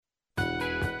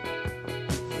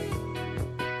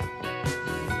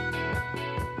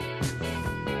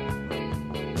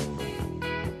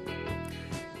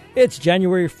It's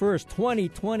January 1st,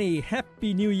 2020.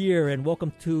 Happy New Year, and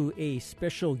welcome to a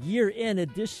special year-end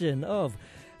edition of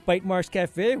Bytemarks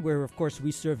Cafe, where, of course,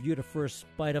 we serve you the first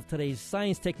bite of today's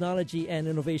science, technology, and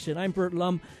innovation. I'm Bert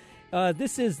Lum.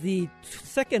 This is the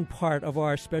second part of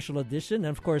our special edition,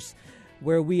 and, of course,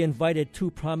 where we invited two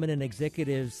prominent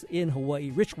executives in Hawaii,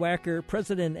 Rich Wacker,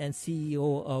 President and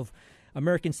CEO of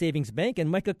American Savings Bank, and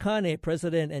Micah Kane,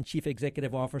 President and Chief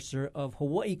Executive Officer of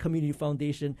Hawaii Community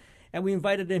Foundation. And we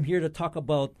invited them here to talk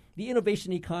about the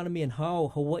innovation economy and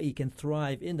how Hawaii can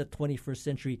thrive in the 21st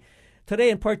century. Today,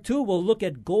 in part two, we'll look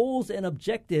at goals and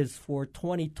objectives for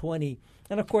 2020.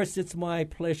 And, of course, it's my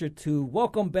pleasure to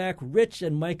welcome back Rich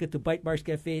and Micah to Bytemarks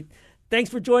Cafe. Thanks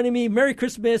for joining me. Merry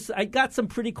Christmas. I got some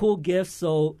pretty cool gifts,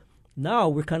 so now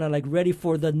we're kind of like ready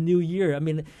for the new year. I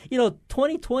mean,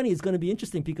 2020 is going to be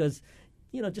interesting because,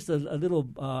 just a little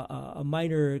a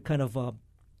minor kind of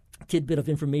tidbit of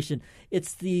information.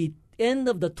 It's the end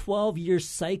of the 12-year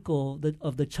cycle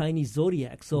of the Chinese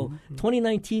zodiac. So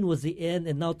 2019 was the end,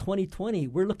 and now 2020,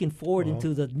 we're looking forward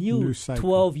into the new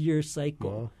 12-year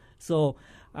cycle. So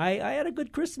I had a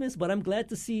good Christmas, but I'm glad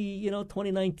to see,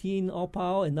 2019 all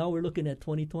pow, and now we're looking at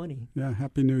 2020. Yeah,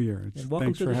 Happy New Year.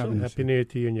 Welcome to the show. Happy New Year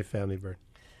to you and your family, Bert.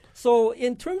 So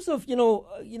in terms of, we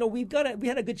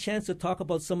had a good chance to talk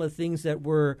about some of the things that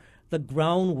were the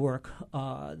groundwork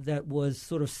that was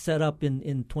sort of set up in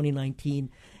 2019.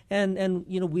 And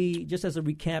we, just as a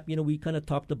recap, we kind of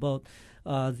talked about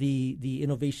the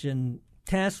innovation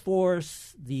task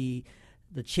force, the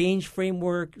change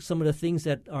framework, some of the things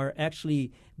that are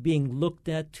actually being looked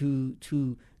at to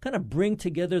kind of bring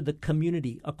together the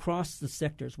community across the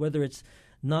sectors, whether it's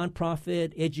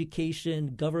nonprofit,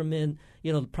 education, government,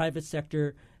 the private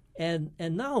sector. And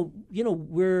now,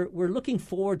 we're looking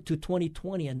forward to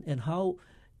 2020 and how,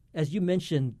 as you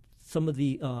mentioned, some of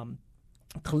the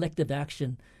collective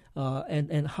action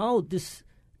and how this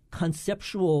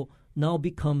conceptual now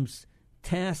becomes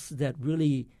tasks that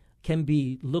really can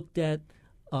be looked at,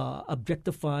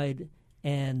 objectified,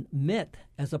 and met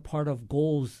as a part of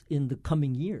goals in the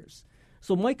coming years.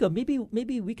 So, Micah, maybe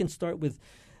we can start with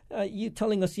you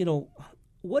telling us,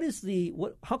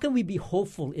 how can we be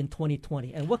hopeful in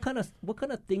 2020, and what kind of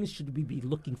things should we be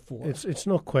looking for? It's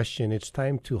no question. It's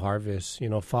time to harvest.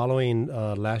 Following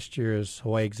last year's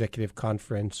Hawaii Executive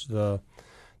Conference, the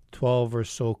 12 or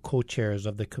so co-chairs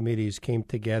of the committees came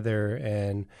together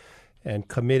and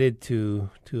committed to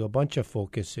a bunch of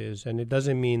focuses. And it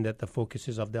doesn't mean that the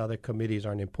focuses of the other committees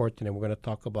aren't important. And we're going to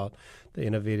talk about the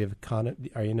innovative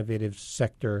our innovative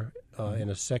sector in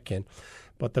a second.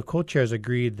 But the co-chairs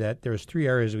agreed that there's three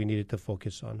areas we needed to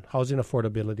focus on. Housing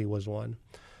affordability was one.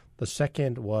 The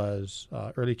second was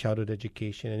early childhood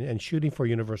education and shooting for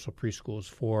universal preschools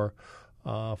for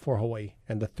Hawaii.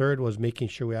 And the third was making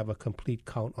sure we have a complete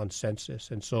count on census.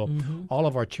 And so all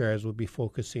of our chairs will be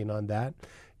focusing on that.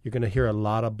 You're going to hear a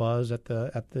lot of buzz at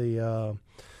the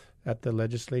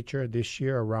legislature this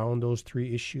year around those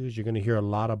three issues. You're going to hear a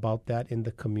lot about that in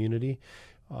the community.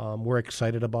 We're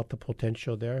excited about the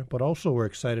potential there, but also we're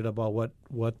excited about what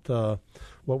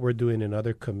we're doing in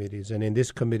other committees, and in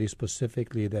this committee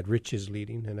specifically that Rich is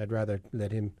leading. And I'd rather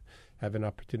let him have an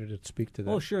opportunity to speak to that.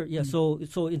 Oh, sure, yeah. So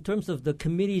in terms of the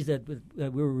committees that we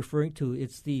were referring to,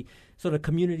 it's the sort of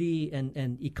community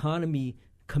and economy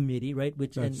committee, right?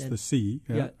 That's the C,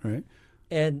 right?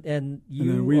 And then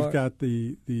we've got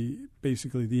the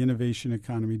basically the innovation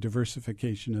economy,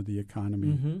 diversification of the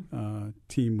economy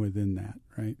team within that,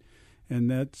 right? And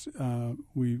that's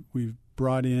we've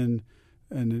brought in,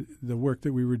 and the work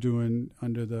that we were doing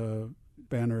under the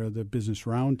banner of the Business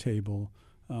Roundtable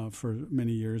for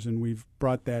many years, and we've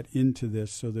brought that into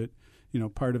this so that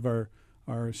part of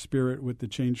our spirit with the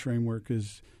change framework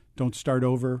is don't start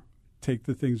over, take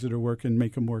the things that are working,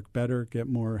 make them work better, get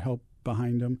more help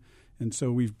behind them. And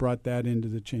so we've brought that into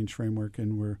the change framework,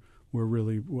 and we're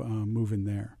really moving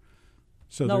there.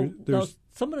 So now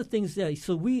some of the things that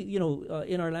so we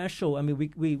in our last show, I mean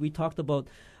we talked about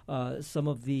some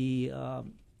of the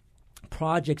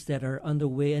projects that are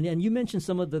underway, and you mentioned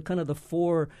some of the kind of the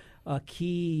four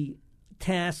key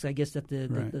tasks, I guess, that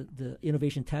the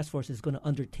Innovation Task Force is going to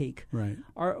undertake. Right.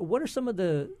 What are some of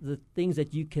the things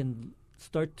that you can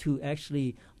start to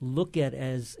actually look at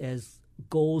as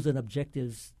goals and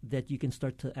objectives that you can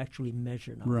start to actually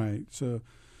measure now? Right. So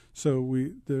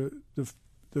we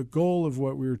the goal of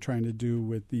what we were trying to do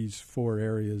with these four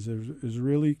areas is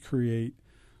really create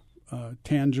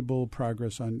tangible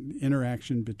progress on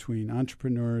interaction between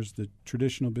entrepreneurs, the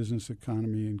traditional business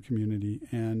economy and community,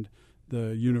 and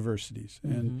the universities,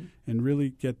 and really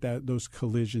get those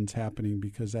collisions happening,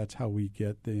 because that's how we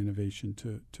get the innovation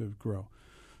to grow.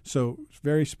 So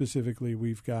very specifically,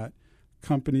 we've got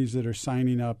companies that are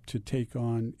signing up to take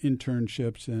on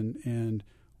internships and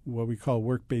what we call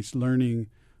work-based learning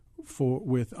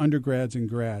with undergrads and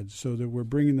grads, so that we're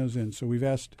bringing those in. So we've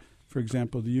asked, for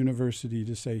example, the university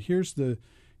to say, here's the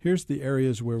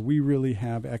areas where we really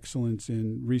have excellence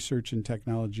in research and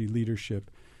technology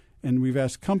leadership. And we've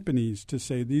asked companies to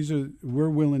say, we're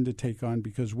willing to take on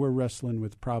because we're wrestling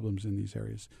with problems in these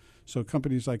areas. So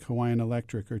companies like Hawaiian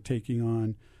Electric are taking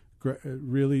on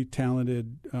really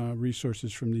talented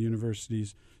resources from the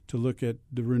universities to look at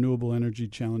the renewable energy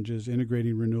challenges,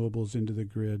 integrating renewables into the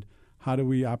grid. How do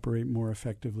we operate more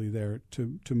effectively there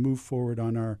to move forward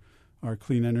on our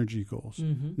clean energy goals?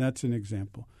 Mm-hmm. That's an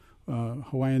example.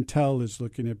 Hawaiian Tel is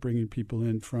looking at bringing people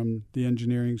in from the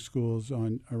engineering schools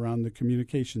around the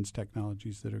communications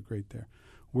technologies that are great there.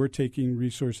 We're taking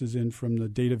resources in from the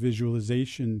data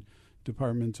visualization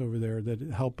departments over there that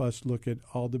help us look at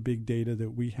all the big data that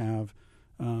we have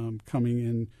coming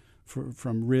in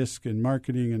from risk and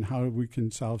marketing and how we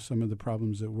can solve some of the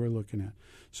problems that we're looking at.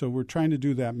 So we're trying to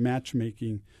do that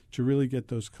matchmaking to really get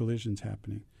those collisions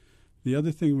happening. The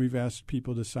other thing we've asked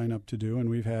people to sign up to do, and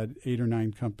we've had 8 or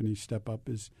 9 companies step up,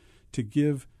 is to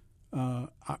give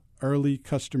early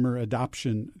customer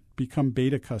adoption, become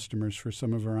beta customers for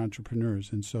some of our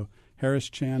entrepreneurs. And so Harris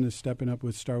Chan is stepping up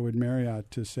with Starwood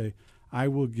Marriott to say, I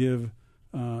will give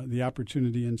the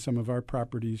opportunity in some of our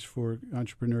properties for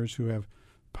entrepreneurs who have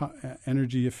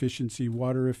energy efficiency,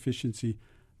 water efficiency,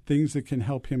 things that can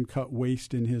help him cut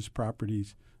waste in his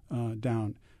properties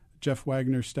down. Jeff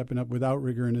Wagner stepping up with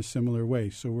Outrigger in a similar way.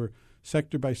 So we're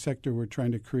sector by sector, we're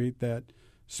trying to create that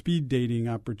speed dating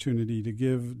opportunity to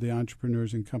give the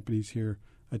entrepreneurs and companies here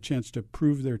a chance to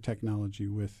prove their technology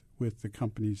with the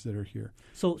companies that are here.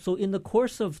 So in the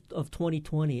course of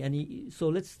 2020, so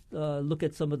let's look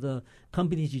at some of the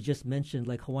companies you just mentioned,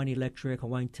 like Hawaiian Electric,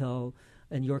 Hawaiian Tel,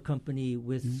 and your company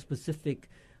with mm-hmm. specific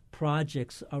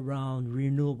projects around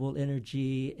renewable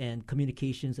energy and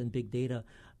communications and big data.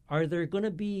 Are there going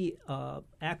to be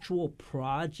actual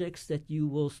projects that you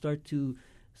will start to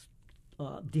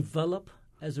develop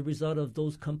as a result of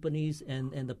those companies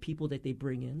and the people that they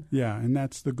bring in? Yeah, and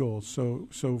that's the goal. So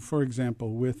for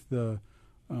example, with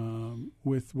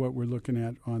what we're looking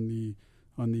at on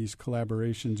these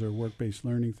collaborations or work-based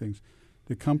learning things,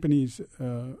 the companies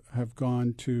have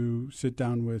gone to sit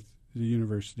down with the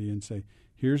university and say,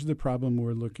 here's the problem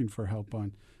we're looking for help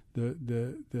on. The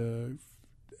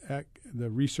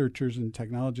researchers and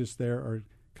technologists there are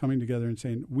coming together and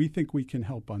saying, we think we can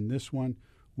help on this one.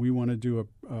 We want to do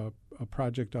a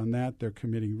project on that. They're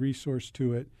committing resource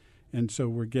to it. And so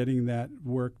we're getting that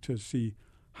work to see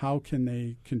how can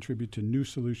they contribute to new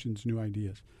solutions, new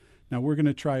ideas. Now, we're going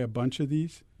to try a bunch of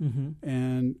these, mm-hmm.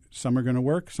 and some are going to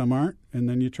work, some aren't, and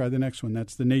then you try the next one.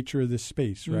 That's the nature of this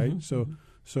space, right? Mm-hmm.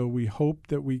 So we hope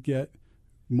that we get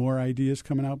more ideas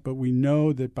coming out, but we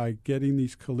know that by getting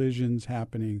these collisions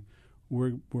happening,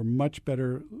 we're much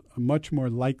more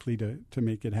likely to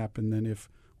make it happen than if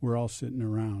we're all sitting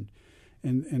around.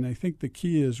 And I think the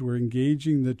key is we're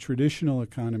engaging the traditional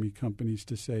economy companies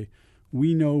to say,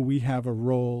 we know we have a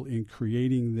role in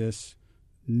creating this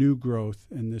new growth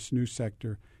in this new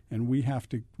sector, and we have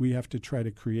to try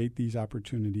to create these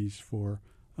opportunities for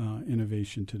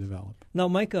innovation to develop. Now,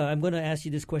 Micah, I'm going to ask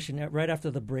you this question right after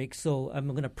the break, so I'm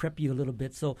going to prep you a little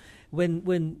bit. So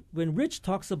when Rich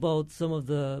talks about some of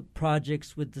the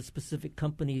projects with the specific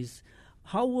companies,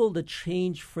 how will the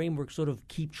change framework sort of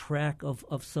keep track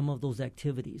of some of those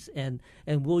activities? And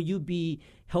will you be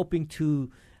helping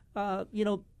to,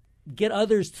 get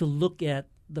others to look at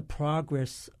the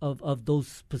progress of those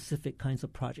specific kinds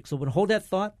of projects? So we'll hold that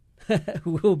thought.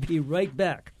 We'll be right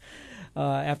back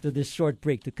after this short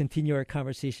break to continue our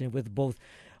conversation with both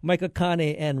Micah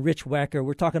Kane and Rich Wacker.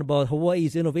 We're talking about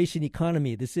Hawaii's innovation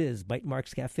economy. This is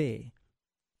Bytemarks Cafe.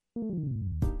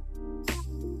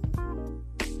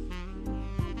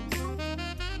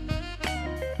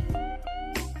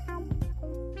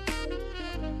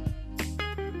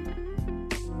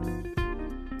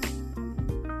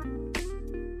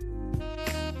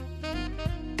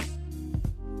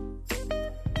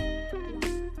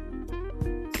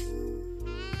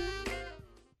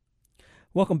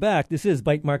 Welcome back. This is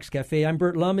Bytemarks Cafe. I'm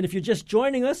Bert Lum, and if you're just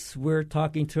joining us, we're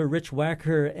talking to Rich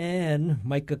Wacker and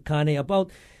Micah Kane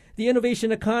about the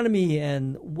innovation economy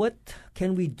and what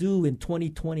can we do in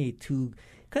 2020 to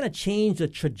kind of change the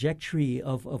trajectory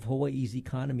of Hawaii's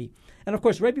economy. And, of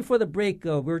course, right before the break,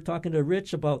 we were talking to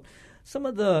Rich about some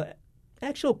of the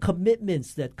actual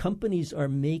commitments that companies are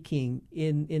making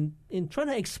in trying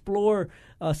to explore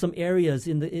some areas,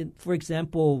 for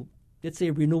example, let's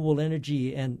say, renewable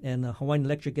energy and Hawaiian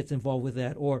Electric gets involved with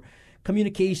that, or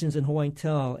communications and Hawaiian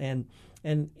Tel and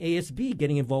ASB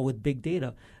getting involved with big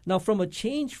data. Now, from a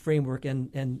change framework,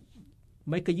 and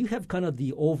Micah, you have kind of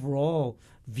the overall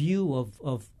view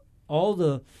of all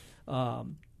the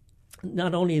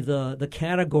not only the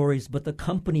categories but the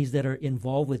companies that are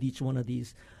involved with each one of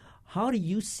these. How do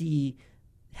you see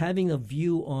having a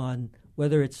view on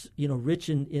whether it's rich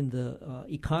in the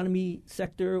economy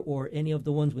sector or any of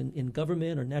the ones in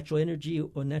government or natural energy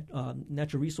or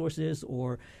natural resources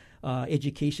or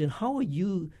education? How are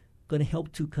you going to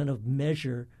help to kind of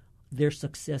measure their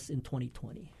success in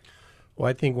 2020? Well,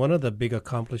 I think one of the big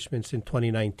accomplishments in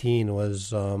 2019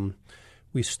 was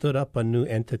we stood up a new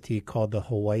entity called the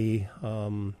Hawaii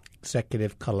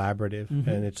Executive Collaborative,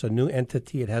 and it's a new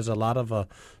entity. It has a lot of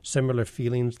similar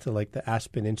feelings to like the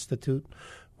Aspen Institute,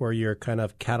 where you're kind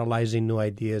of catalyzing new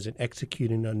ideas and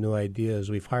executing on new ideas.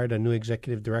 We've hired a new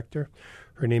executive director.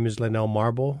 Her name is Linnell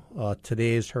Marble.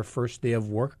 Today is her first day of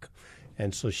work,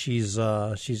 and so she's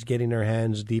getting her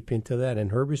hands deep into that.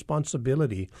 And her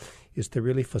responsibility is to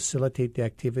really facilitate the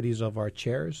activities of our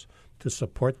chairs, to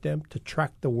support them, to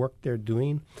track the work they're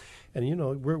doing. And,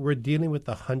 we're dealing with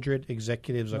 100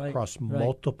 executives across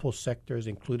multiple sectors,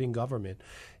 including government.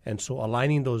 And so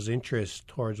aligning those interests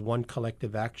towards one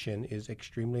collective action is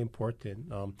extremely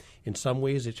important. In some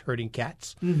ways, it's herding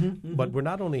cats, but we're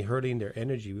not only herding their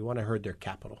energy, we want to herd their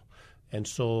capital. And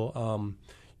so,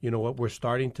 what we're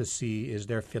starting to see is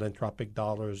their philanthropic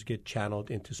dollars get channeled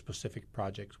into specific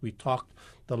projects. We talked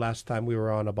the last time we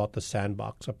were on about the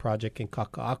Sandbox, a project in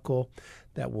Kaka'ako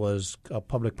that was a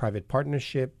public-private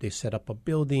partnership. They set up a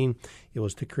building. It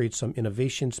was to create some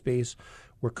innovation space.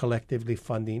 We're collectively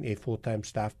funding a full-time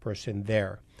staff person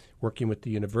there, working with the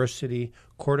university,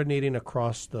 coordinating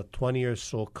across the 20 or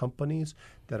so companies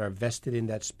that are vested in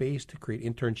that space to create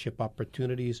internship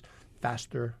opportunities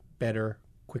faster, better,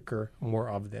 quicker, more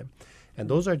of them. And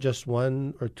those are just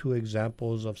one or two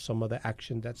examples of some of the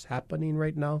action that's happening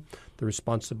right now. The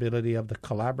responsibility of the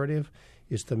collaborative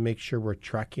is to make sure we're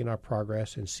tracking our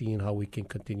progress and seeing how we can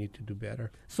continue to do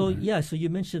better. So, so you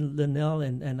mentioned Linnell,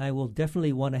 and I will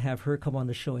definitely want to have her come on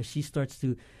the show as she starts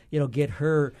to, get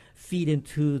her feet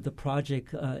into the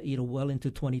project, well into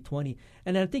 2020.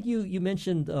 And I think you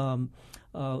mentioned,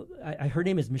 her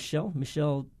name is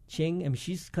Michelle Ching. I mean,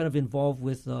 she's kind of involved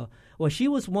with, she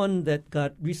was one that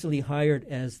got recently hired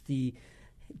as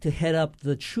to head up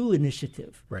the True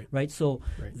Initiative. Right. So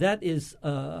that is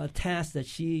a task that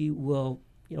she will,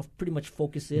 pretty much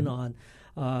focus in on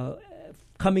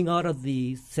coming out of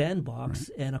the Sandbox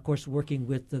and, of course, working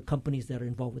with the companies that are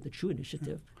involved with the True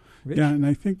Initiative. Rich? Yeah, and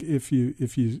I think if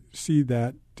you see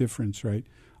that difference, right,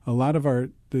 a lot of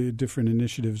the different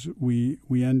initiatives, we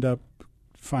end up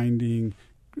finding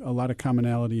a lot of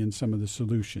commonality in some of the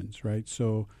solutions, right?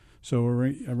 So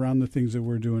around the things that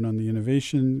we're doing on the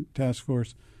Innovation Task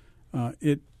Force,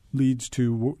 it leads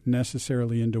to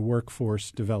necessarily into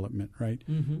workforce development, right?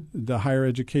 The Higher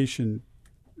Education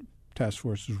Task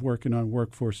Force is working on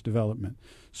workforce development.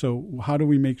 So how do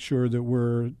we make sure that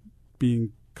we're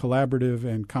being collaborative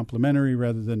and complementary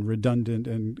rather than redundant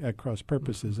and at cross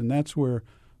purposes? And that's where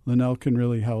Linnell can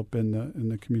really help in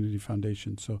the Community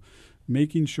Foundation. So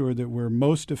making sure that we're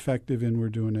most effective in we're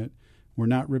doing it. We're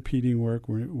not repeating work.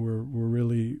 We're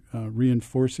really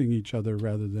reinforcing each other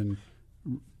rather than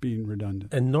being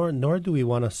redundant. And nor do we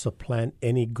want to supplant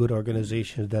any good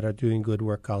organizations that are doing good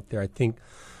work out there. I think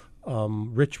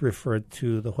Rich referred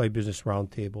to the Hawaii Business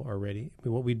Roundtable already. I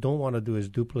mean, what we don't want to do is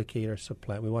duplicate or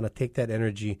supplant. We want to take that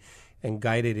energy and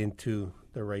guide it into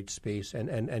the right space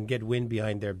and get wind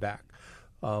behind their back.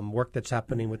 Work that's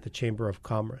happening with the Chamber of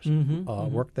Commerce,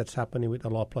 work that's happening with the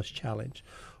Law Plus Challenge.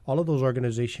 All of those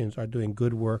organizations are doing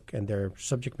good work, and they're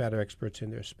subject matter experts in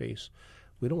their space.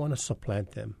 We don't want to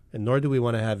supplant them, and nor do we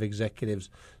want to have executives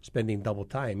spending double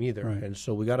time either. Right. And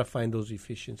so we got to find those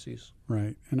efficiencies.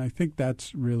 Right, and I think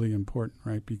that's really important,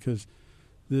 right? Because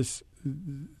this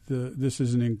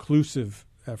is an inclusive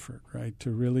effort, right?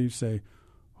 To really say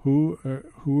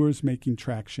who is making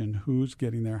traction, who's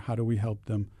getting there, how do we help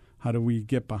them? How do we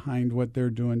get behind what they're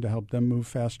doing to help them move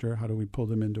faster? How do we pull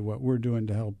them into what we're doing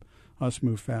to help us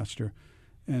move faster?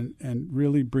 And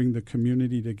really bring the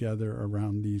community together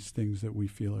around these things that we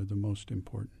feel are the most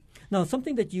important. Now,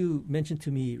 something that you mentioned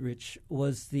to me, Rich,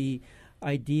 was the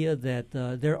idea that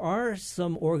there are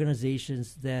some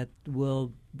organizations that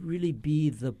will really be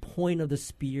the point of the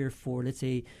spear for, let's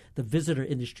say, the visitor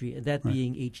industry, and that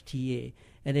being HTA.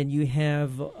 And then you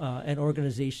have an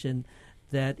organization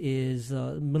that is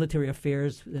military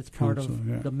affairs, that's part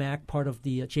of the MAC, part of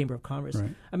the Chamber of Commerce.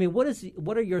 Right. I mean,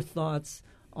 what are your thoughts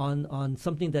on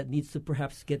something that needs to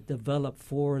perhaps get developed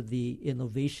for the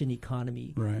innovation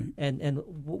economy. Right. And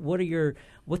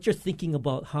what's your thinking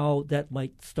about how that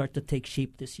might start to take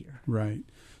shape this year? Right.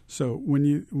 So when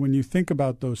you think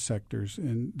about those sectors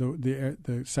and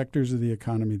the sectors of the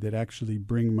economy that actually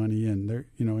bring money in, they're,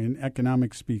 in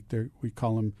economic speak, we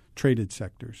call them traded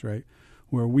sectors, right?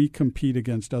 Where we compete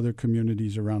against other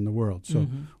communities around the world. So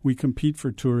we compete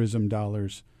for tourism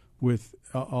dollars with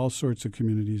all sorts of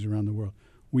communities around the world.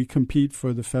 We compete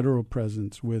for the federal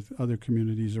presence with other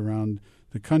communities around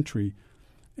the country.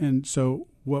 And so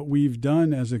what we've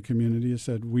done as a community is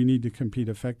said we need to compete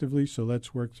effectively, so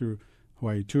let's work through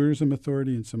Hawaii Tourism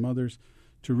Authority and some others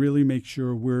to really make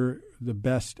sure we're the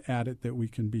best at it that we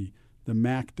can be. The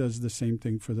MAC does the same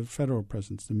thing for the federal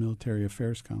presence, the Military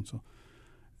Affairs Council.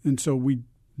 And so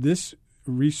this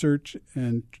research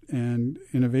and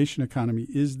innovation economy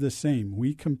is the same.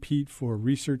 We compete for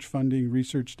research funding,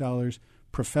 research dollars,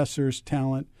 professors,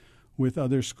 talent with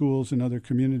other schools and other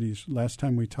communities. Last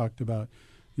time we talked about,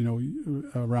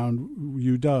 around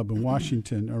UW and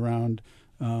Washington, around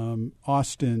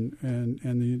Austin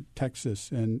and the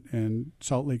Texas and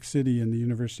Salt Lake City and the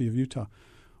University of Utah.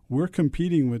 We're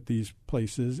competing with these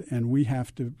places, and we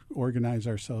have to organize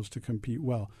ourselves to compete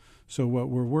well. So what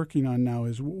we're working on now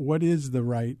is what is the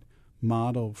right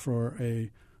model for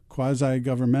a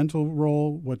quasi-governmental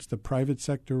role? What's the private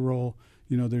sector role?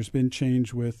 There's been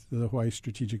change with the Hawaii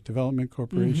Strategic Development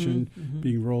Corporation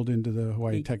being rolled into the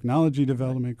Hawaii Technology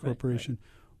Development Corporation.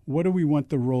 Right. What do we want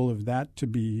the role of that to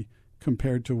be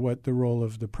compared to what the role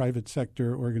of the private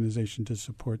sector organization to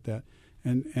support that,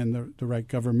 and the right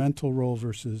governmental role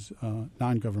versus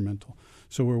non-governmental?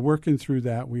 So we're working through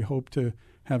that. We hope to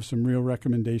have some real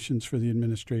recommendations for the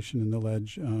administration and the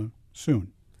ledge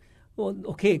soon. Well,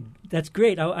 okay, that's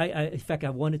great. In fact, I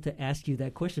wanted to ask you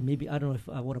that question. Maybe, I don't know if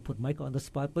I want to put Mike on the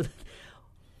spot, but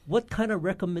what kind of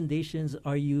recommendations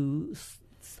are you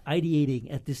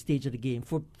ideating at this stage of the game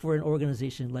for an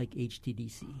organization like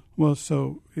HTDC? Well,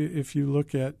 so if you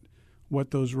look at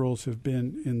what those roles have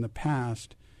been in the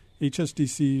past,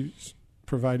 HSDC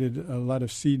provided a lot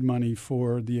of seed money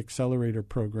for the accelerator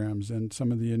programs and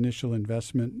some of the initial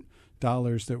investment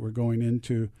dollars that were going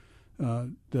into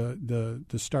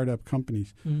the startup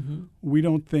companies. We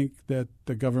don't think that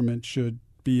the government should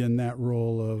be in that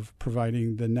role of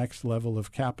providing the next level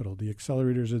of capital. The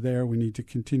accelerators are there. We need to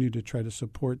continue to try to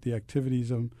support the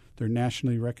activities of them. They're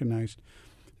nationally recognized.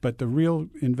 But the real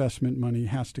investment money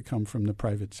has to come from the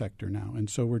private sector now. And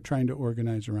so we're trying to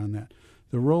organize around that.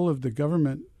 The role of the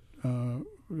government,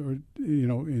 through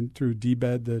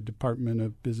DBED, the Department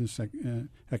of Business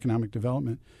Economic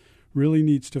Development, really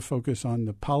needs to focus on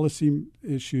the policy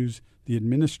issues, the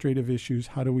administrative issues.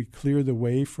 How do we clear the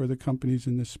way for the companies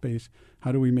in this space?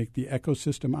 How do we make the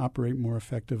ecosystem operate more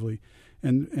effectively?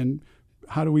 And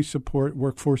how do we support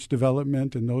workforce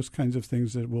development and those kinds of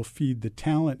things that will feed the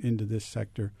talent into this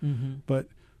sector? But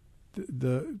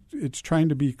it's trying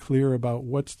to be clear about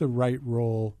what's the right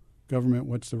role government,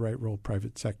 what's the right role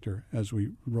private sector as we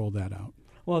roll that out.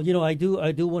 Well, I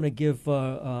do want to give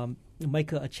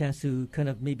Micah a chance to kind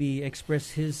of maybe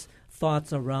express his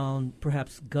thoughts around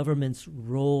perhaps government's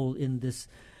role in this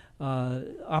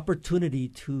opportunity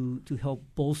to help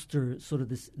bolster sort of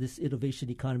this innovation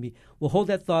economy. We'll hold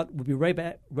that thought. We'll be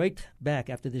right back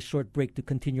after this short break to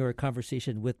continue our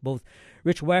conversation with both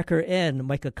Rich Wacker and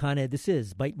Micah Kane. This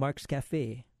is Bytemarks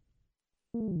Cafe.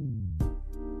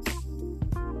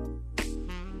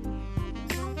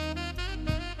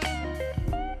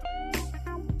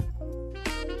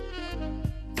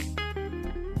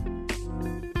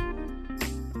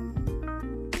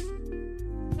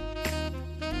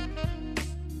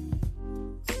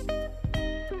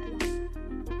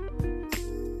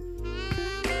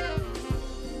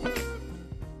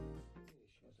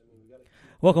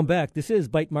 Welcome back. This is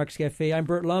Bytemarks Cafe. I'm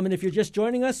Bert Lum, and if you're just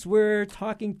joining us, we're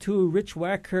talking to Rich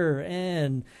Wacker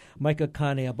and Micah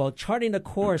Kane about charting a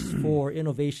course for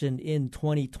innovation in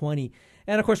 2020.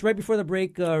 And, of course, right before the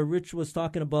break, Rich was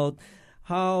talking about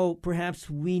how perhaps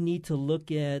we need to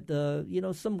look at,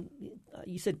 some,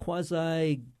 you said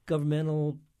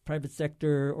quasi-governmental private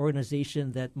sector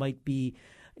organization that might be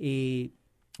a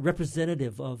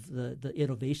representative of the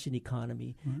innovation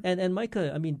economy. Mm-hmm. And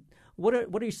Micah, I mean, what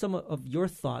are some of your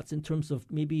thoughts in terms of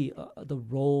maybe the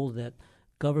role that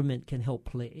government can help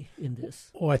play in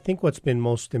this? Well, I think what's been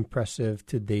most impressive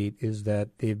to date is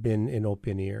that they've been in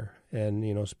open ear.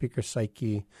 And, Speaker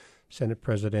Saiki, Senate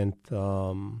President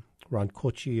Ron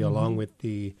Kochi, mm-hmm. along with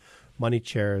the money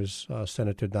chairs,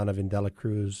 Senator Donovan Dela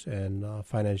Cruz and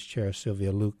Finance Chair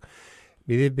Sylvia Luke,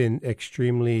 they've been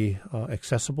extremely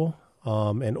accessible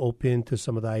and open to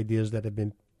some of the ideas that have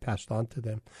been passed on to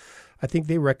them. I think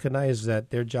they recognize that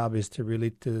their job is to really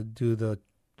to do the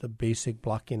basic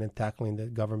blocking and tackling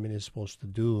that government is supposed to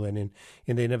do. And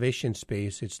in the innovation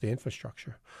space, it's the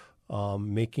infrastructure,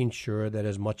 making sure that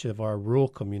as much of our rural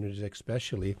communities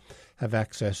especially have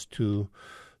access to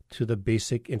the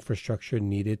basic infrastructure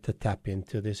needed to tap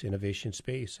into this innovation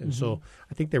space. And so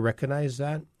I think they recognize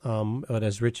that. But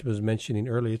as Rich was mentioning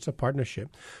earlier, it's a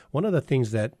partnership. One of the things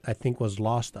that I think was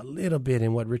lost a little bit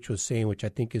in what Rich was saying, which I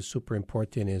think is super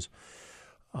important, is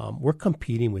we're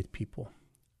competing with people.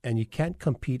 And you can't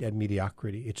compete at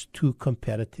mediocrity. It's too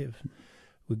competitive.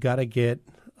 We got to get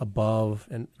above,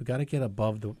 and we got to get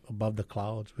above the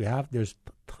clouds. There's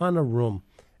a ton of room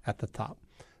at the top.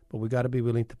 But we got to be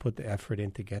willing to put the effort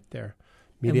in to get there.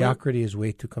 Mediocrity is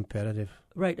way too competitive.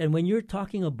 Right. And when you're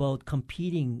talking about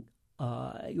competing,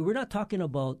 we're not talking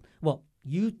about, well,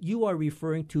 you are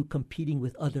referring to competing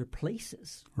with other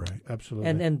places. Right. Absolutely.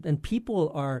 And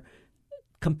people are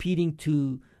competing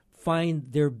to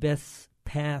find their best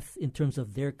path in terms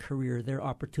of their career, their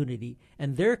opportunity.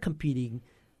 And they're competing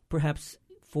perhaps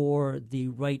for the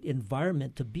right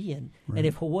environment to be in. Right. And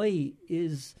if Hawaii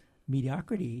is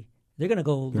mediocrity, they're going to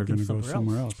go looking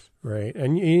somewhere else. Right.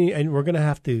 And we're going to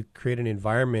have to create an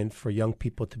environment for young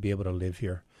people to be able to live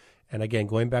here. And again,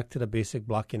 going back to the basic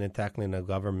blocking and tackling of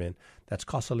government, that's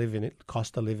cost of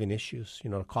living issues.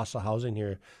 The cost of housing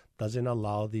here doesn't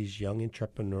allow these young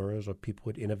entrepreneurs or people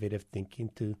with innovative thinking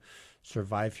to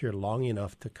survive here long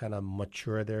enough to kind of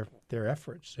mature their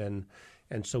efforts. And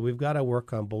so we've got to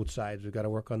work on both sides. We've got to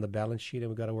work on the balance sheet and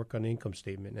we've got to work on the income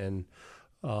statement. And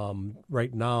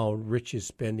right now, Rich is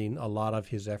spending a lot of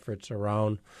his efforts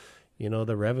around,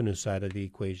 the revenue side of the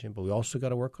equation, but we also got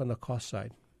to work on the cost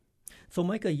side. So,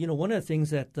 Micah, one of the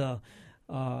things that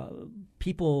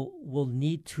people will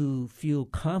need to feel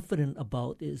confident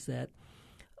about is that,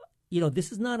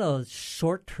 this is not a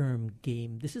short-term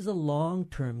game. This is a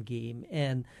long-term game.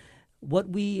 And what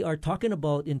we are talking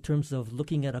about in terms of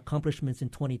looking at accomplishments in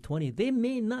 2020, they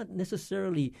may not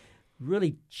necessarily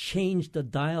really change the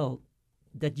dial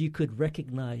that you could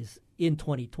recognize in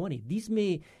 2020. These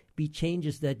may be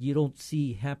changes that you don't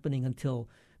see happening until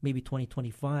maybe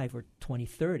 2025 or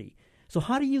 2030. So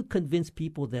how do you convince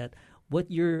people that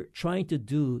what you're trying to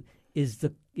do is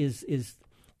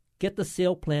get the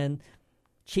sale plan,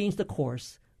 change the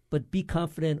course, but be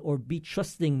confident or be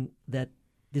trusting that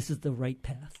this is the right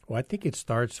path? Well, I think it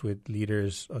starts with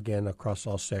leaders, again, across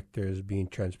all sectors, being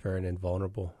transparent and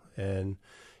vulnerable. And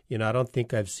I don't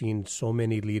think I've seen so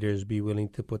many leaders be willing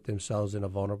to put themselves in a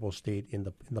vulnerable state in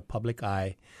the public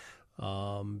eye,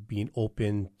 being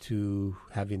open to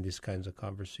having these kinds of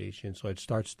conversations. So it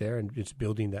starts there, and it's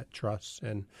building that trust.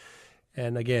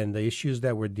 And again, the issues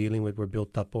that we're dealing with were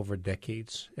built up over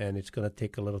decades, and it's going to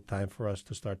take a little time for us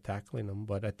to start tackling them.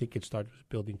 But I think it starts with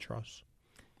building trust.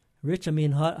 Rich,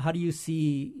 how do you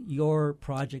see your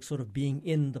project sort of being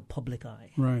in the public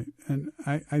eye? Right, and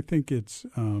I think it's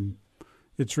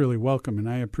really welcome, and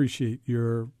I appreciate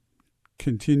your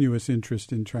continuous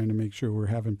interest in trying to make sure we're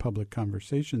having public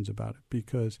conversations about it,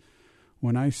 because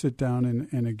when I sit down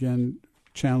and again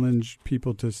challenge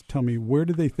people to tell me where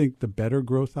do they think the better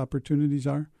growth opportunities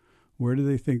are, where do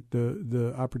they think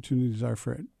the opportunities are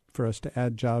for us to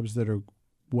add jobs that are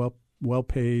well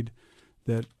paid,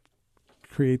 that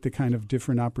create the kind of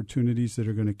different opportunities that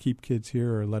are going to keep kids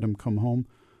here or let them come home,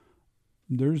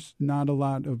 there's not a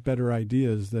lot of better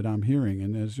ideas that I'm hearing.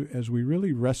 And as we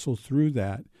really wrestle through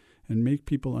that and make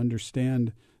people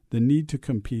understand the need to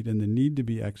compete and the need to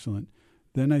be excellent,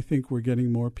 then I think we're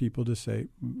getting more people to say,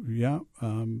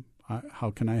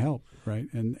 how can I help, right?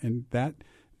 And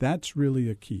that's really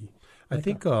a key. I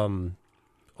think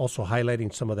also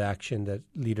highlighting some of the action that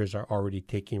leaders are already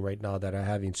taking right now that are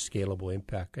having scalable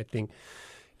impact. I think,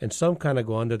 and some kind of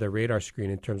go under the radar screen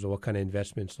in terms of what kind of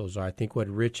investments those are. I think what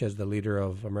Rich, as the leader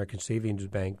of American Savings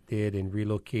Bank, did in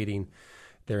relocating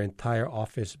their entire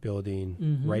office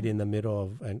building right in the middle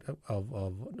of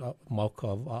Mauka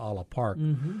of Ala Park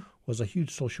was a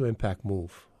huge social impact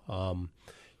move.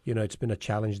 It's been a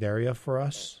challenged area for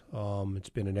us. It's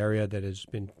been an area that has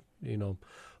been,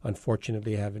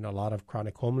 unfortunately having a lot of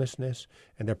chronic homelessness,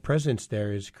 and their presence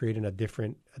there is creating a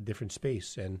different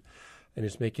space, and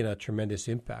it's making a tremendous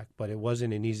impact. But it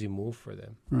wasn't an easy move for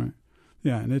them. Right.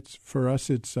 Yeah, and it's for us.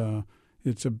 It's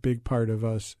a big part of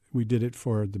us. We did it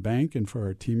for the bank and for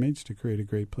our teammates to create a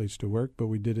great place to work, but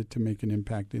we did it to make an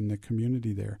impact in the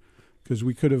community there, because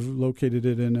we could have located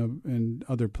it in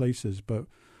other places, but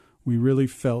we really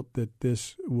felt that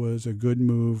this was a good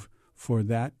move for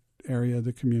that area of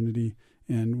the community,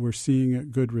 and we're seeing a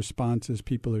good response as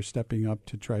people are stepping up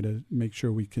to try to make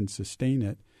sure we can sustain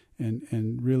it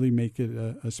and really make it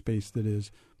a space that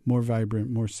is more vibrant,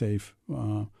 more safe,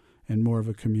 and more of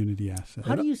a community asset.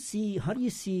 How do you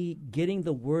see getting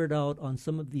the word out on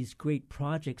some of these great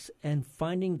projects and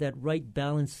finding that right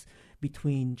balance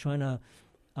between trying to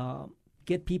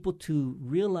get people to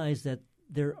realize that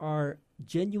there are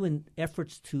genuine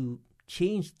efforts to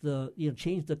change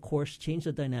the course, change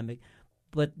the dynamic,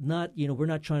 but not we're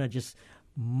not trying to just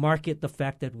market the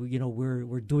fact that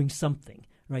we're doing something.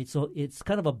 Right, so it's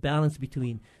kind of a balance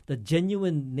between the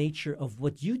genuine nature of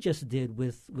what you just did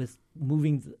with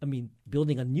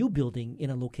building a new building in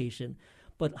a location,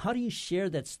 but how do you share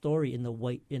that story in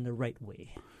the right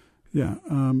way? Yeah,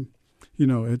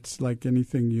 it's like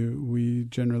anything. We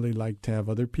generally like to have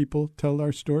other people tell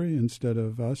our story instead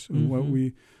of us. Mm-hmm.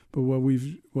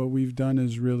 What we've done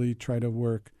is really try to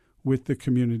work with the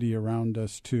community around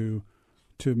us to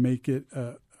make it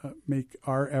make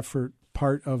our effort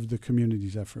part of the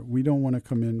community's effort. We don't want to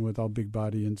come in with all big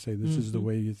body and say, this is the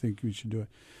way you think we should do it.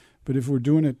 But if we're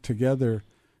doing it together,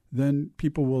 then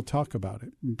people will talk about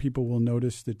it and people will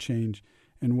notice the change.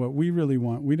 And what we really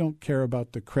want, we don't care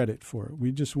about the credit for it.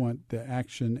 We just want the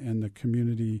action and the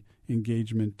community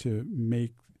engagement to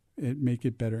make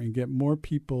it better and get more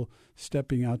people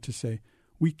stepping out to say,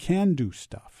 we can do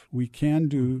stuff. We can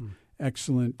do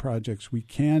excellent projects. We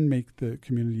can make the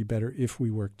community better if we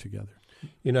work together.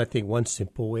 I think one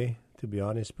simple way, to be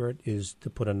honest, Bert, is to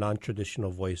put a non-traditional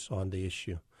voice on the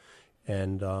issue.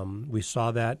 And we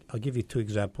saw that. I'll give you two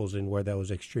examples in where that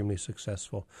was extremely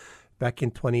successful. Back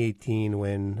in 2018,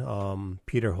 when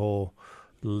Peter Ho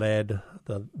led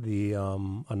the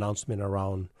announcement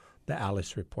around the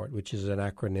ALICE report, which is an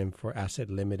acronym for Asset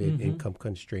Limited, Income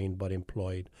Constrained, but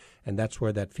Employed. And that's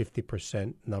where that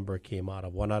 50% number came out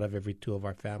of, 1 out of every 2 of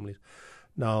our families.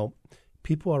 Now,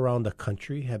 people around the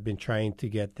country have been trying to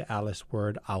get the ALICE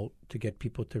word out to get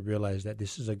people to realize that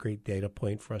this is a great data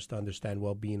point for us to understand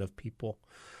well-being of people.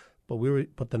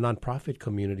 But the nonprofit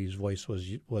community's voice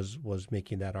was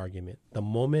making that argument. The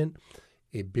moment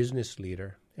a business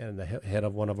leader and the head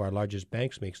of one of our largest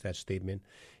banks makes that statement,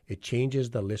 it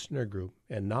changes the listener group,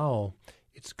 and now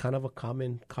it's kind of a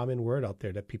common word out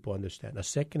there that people understand. A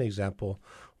second example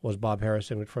was Bob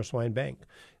Harrison with First Hawaiian Bank.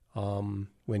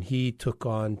 When he took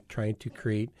on trying to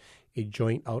create a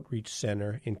joint outreach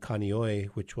center in Kaneohe,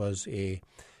 which was a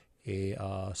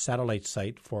satellite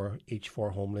site for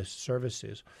H4 homeless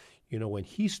services. When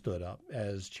he stood up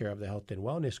as chair of the Health and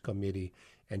Wellness Committee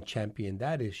and championed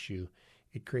that issue,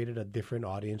 it created a different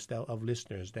audience of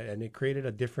listeners, and it created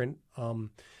a different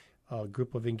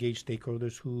group of engaged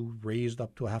stakeholders who raised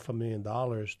up to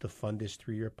 $500,000 to fund this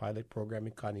 3-year pilot program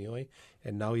in Kaneohe,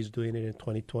 and now he's doing it in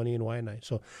 2020 in Waianae.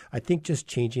 So I think just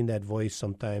changing that voice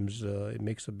sometimes it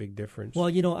makes a big difference. Well,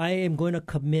 I am going to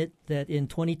commit that in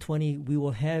 2020 we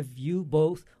will have you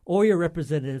both or your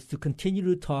representatives to continue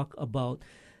to talk about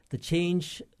the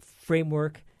change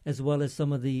framework as well as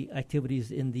some of the activities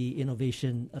in the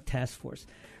Innovation Task Force.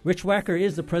 Rich Wacker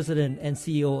is the president and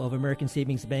CEO of American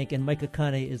Savings Bank, and Mike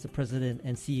Akane is the president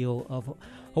and CEO of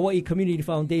Hawaii Community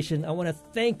Foundation. I want to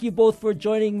thank you both for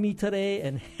joining me today,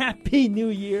 and Happy New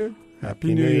Year.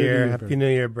 Happy New Year. Happy New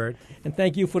Year, Bert. And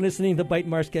thank you for listening to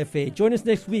Bytemarks Cafe. Join us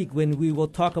next week when we will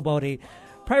talk about a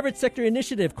private sector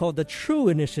initiative called the True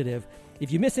Initiative.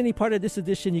 If you miss any part of this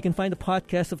edition, you can find the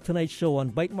podcast of tonight's show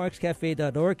on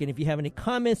bytemarkscafe.org. And if you have any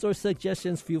comments or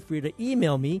suggestions, feel free to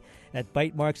email me at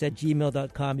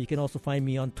bytemarks@gmail.com. You can also find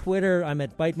me on Twitter. I'm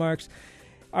at Bytemarks.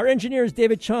 Our engineer is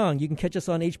David Chong. You can catch us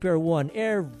on HPR One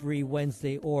every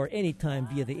Wednesday or anytime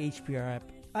via the HPR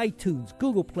app, iTunes,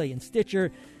 Google Play, and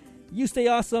Stitcher. You stay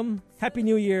awesome. Happy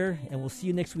New Year. And we'll see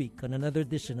you next week on another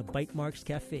edition of Bytemarks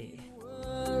Cafe.